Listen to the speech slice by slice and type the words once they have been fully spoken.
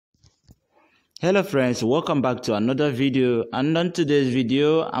Hello friends, welcome back to another video, and on today's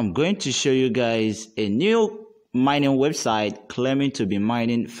video I'm going to show you guys a new mining website claiming to be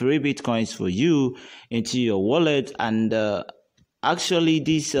mining free bitcoins for you into your wallet. And actually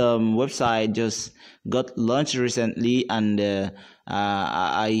this website just got launched recently, and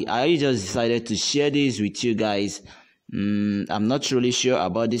I just decided to share this with you guys. I'm not really sure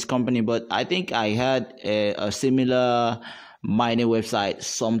about this company, but I think I had a similar mining website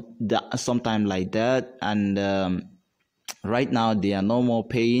sometime like that, and right now they are no more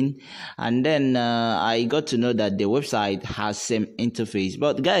paying. And then I got to know that the website has same interface.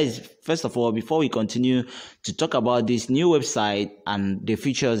 But guys, first of all, before we continue to talk about this new website and the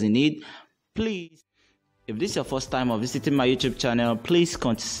features in it, please, if this is your first time of visiting my YouTube channel, please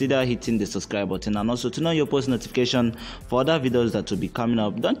consider hitting the subscribe button, and also to know your post notification for other videos that will be coming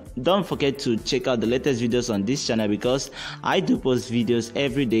up. Don't forget to check out the latest videos on this channel, because I do post videos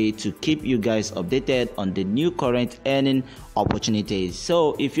every day to keep you guys updated on the new current earning opportunities.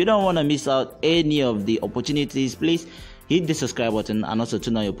 So if you don't want to miss out any of the opportunities, please hit the subscribe button, and also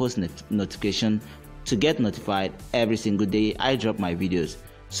turn on your post notification to get notified every single day I drop my videos.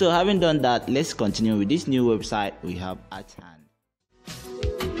 So having done that, let's continue with this new website we have at hand.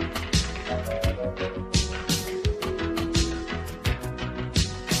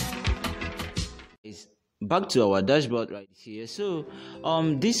 Back to our dashboard right here. So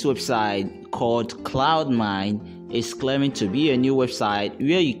this website called Cloudmine is claiming to be a new website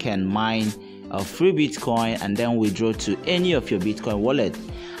where you can mine a free Bitcoin and then withdraw to any of your Bitcoin wallet.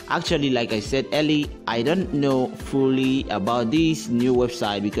 Actually, like I said earlier, I don't know fully about this new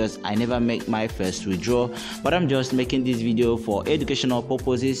website because I never make my first withdrawal, but I'm just making this video for educational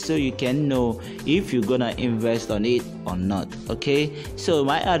purposes so you can know if you're gonna invest on it or not. Okay, so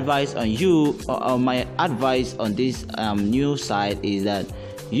my advice on this new site is that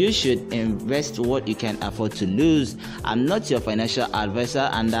you should invest what you can afford to lose. I'm not your financial advisor,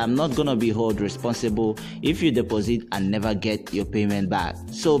 and I'm not gonna be held responsible if you deposit and never get your payment back.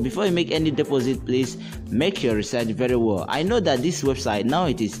 So before you make any deposit, please make your research very well. I know that this website, now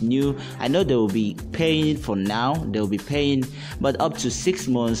it is new, I know they will be paying for now, they will be paying, but up to 6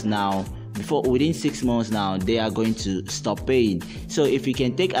 months now. Within 6 months now, they are going to stop paying. So if you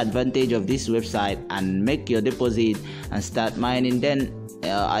can take advantage of this website and make your deposit and start mining, then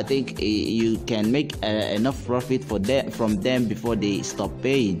I think you can make enough profit from them before they stop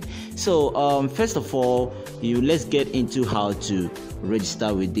paying. So first of all, let's get into how to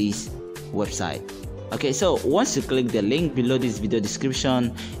register with this website. Okay, so once you click the link below this video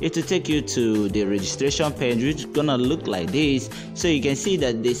description, it will take you to the registration page, which is gonna look like this. So you can see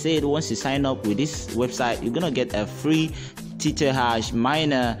that they said once you sign up with this website, you're gonna get a free Tether hash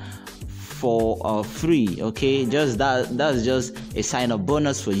miner for free. Okay, that's just a sign up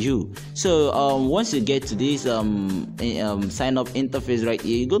bonus for you. So once you get to this sign up interface right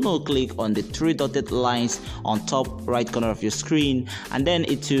here, you're gonna click on the 3 dotted lines on top right corner of your screen, and then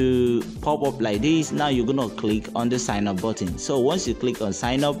it will pop up like this. Now you're gonna click on the sign up button. So once you click on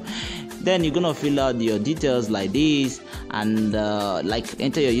sign up, then you're gonna fill out your details like this, and like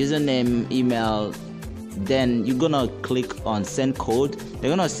enter your username, email. Then you're gonna click on send code. They're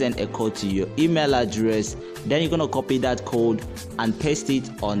gonna send a code to your email address. Then you're gonna copy that code and paste it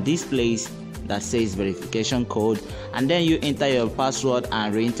on this place that says verification code, and then you enter your password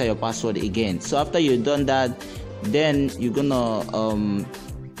and re-enter your password again. So after you've done that, then you're gonna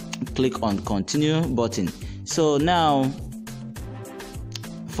click on continue button. So now,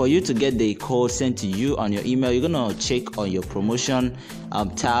 for you to get the code sent to you on your email, you're gonna check on your promotion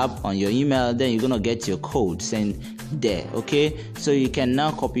tab on your email. Then you're gonna get your code sent there. Okay, so you can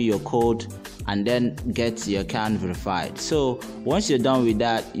now copy your code and then get your account verified. So once you're done with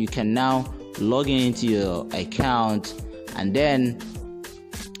that, you can now log into your account, and then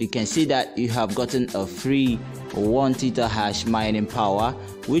you can see that you have gotten a free 1 Tether hash mining power,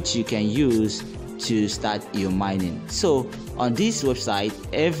 which you can use to start your mining. So on this website,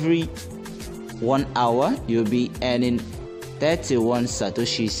 every 1 hour you'll be earning 31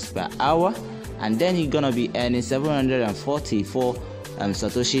 satoshis per hour, and then you're gonna be earning 744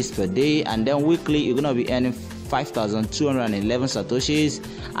 satoshis per day, and then weekly you're gonna be earning 5,211 satoshis,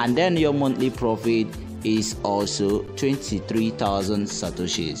 and then your monthly profit is also 23,000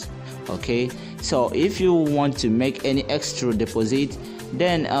 satoshis. Okay, so if you want to make any extra deposit,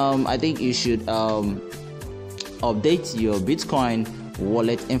 then I think you should update your Bitcoin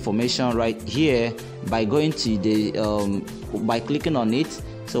wallet information right here by going to the by clicking on it.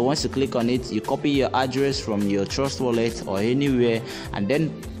 So once you click on it, you copy your address from your Trust Wallet or anywhere, and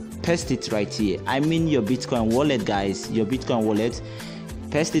then paste it right here. I mean your Bitcoin wallet, guys, your Bitcoin wallet.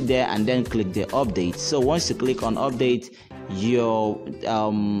 paste it there and then click the update. So once you click on update, your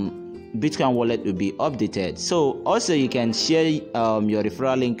Bitcoin wallet will be updated. So also you can share your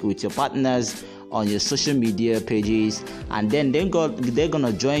referral link with your partners on your social media pages, and then they're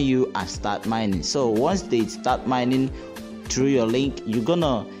gonna join you and start mining. So once they start mining through your link, you're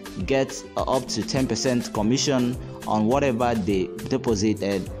gonna get up to 10% commission on whatever they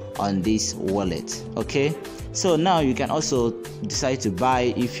deposited on this wallet. Okay, so now you can also decide to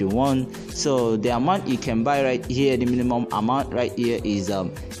buy if you want. So the amount you can buy right here, the minimum amount right here is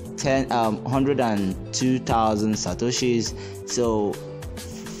 102,000 satoshis. So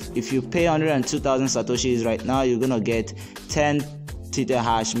if you pay 102,000 satoshis right now, you're gonna get 10 Tether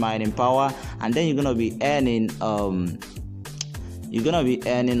mining power, and then you're gonna be earning up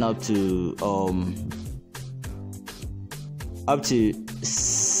to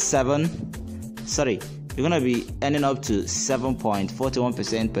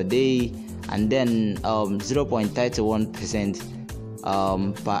 7.41% per day, and then 0.31%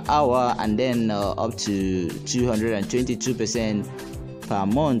 per hour, and then up to 222% per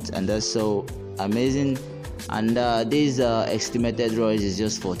month, and that's so amazing. And this estimated ROIs is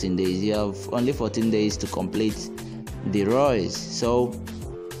just 14 days. You have only 14 days to complete the ROIs. So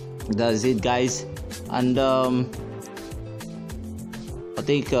that's it, guys. And I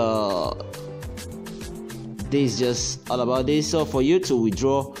think this is just all about this. So for you to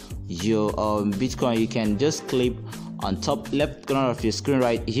withdraw your Bitcoin, you can just click on top left corner of your screen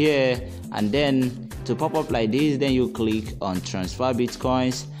right here, and then to pop up like this, then you click on transfer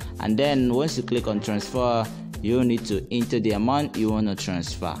Bitcoins, and then once you click on transfer, you need to enter the amount you want to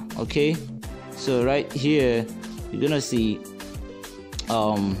transfer. Okay, so right here you're gonna see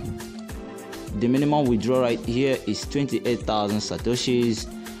the minimum withdrawal right here is 28,000 satoshis,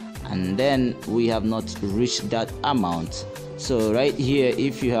 and then we have not reached that amount. So right here,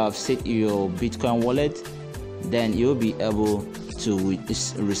 if you have set your Bitcoin wallet, then you'll be able to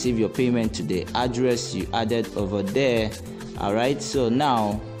receive your payment to the address you added over there. All right, so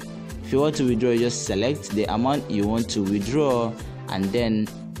now if you want to withdraw, you just select the amount you want to withdraw, and then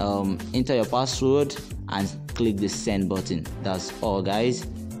enter your password and click the send button. That's all, guys.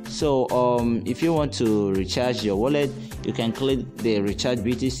 So if you want to recharge your wallet, you can click the recharge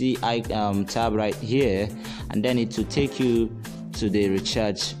BTC tab right here, and then it will take you to the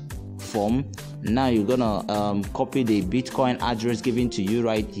recharge form. Now you're gonna copy the Bitcoin address given to you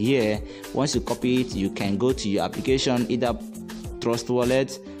right here. Once you copy it, you can go to your application, either Trust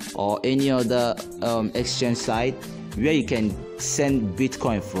Wallet or any other exchange site where you can send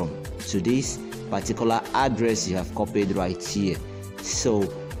Bitcoin from to this particular address you have copied right here.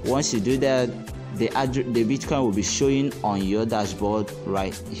 So once you do that, the Bitcoin will be showing on your dashboard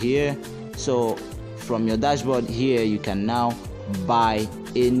right here. So from your dashboard here, you can now buy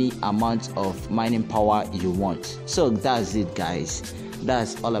any amount of mining power you want. So that's it, guys.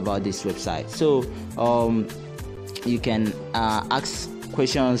 That's all about this website. So you can ask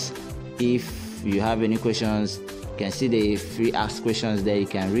questions if you have any questions. You can see the free ask questions there. You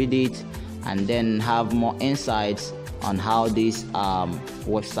can read it and then have more insights on how this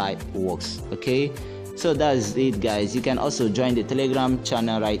website works. Okay, so that's it, guys. You can also join the Telegram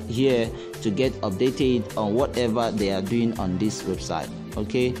channel right here to get updated on whatever they are doing on this website.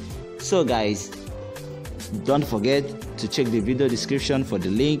 Okay, so guys, don't forget to check the video description for the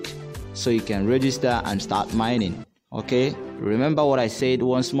link so you can register and start mining. Okay, remember what I said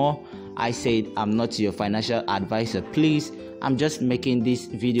once more. I said I'm not your financial advisor. Please, I'm just making this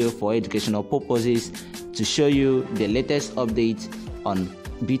video for educational purposes to show you the latest update on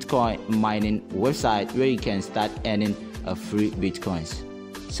Bitcoin mining website where you can start earning free Bitcoins.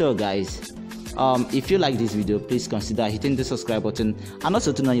 So guys, if you like this video, please consider hitting the subscribe button and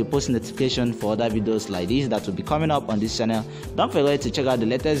also turn on your post notification for other videos like this that will be coming up on this channel. Don't forget to check out the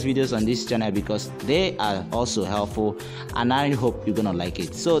latest videos on this channel because they are also helpful, and I hope you're gonna like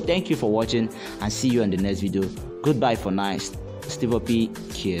it. So thank you for watching and see you on the next video. Goodbye for now. Steve OP,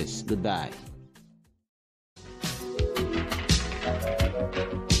 cheers. Goodbye.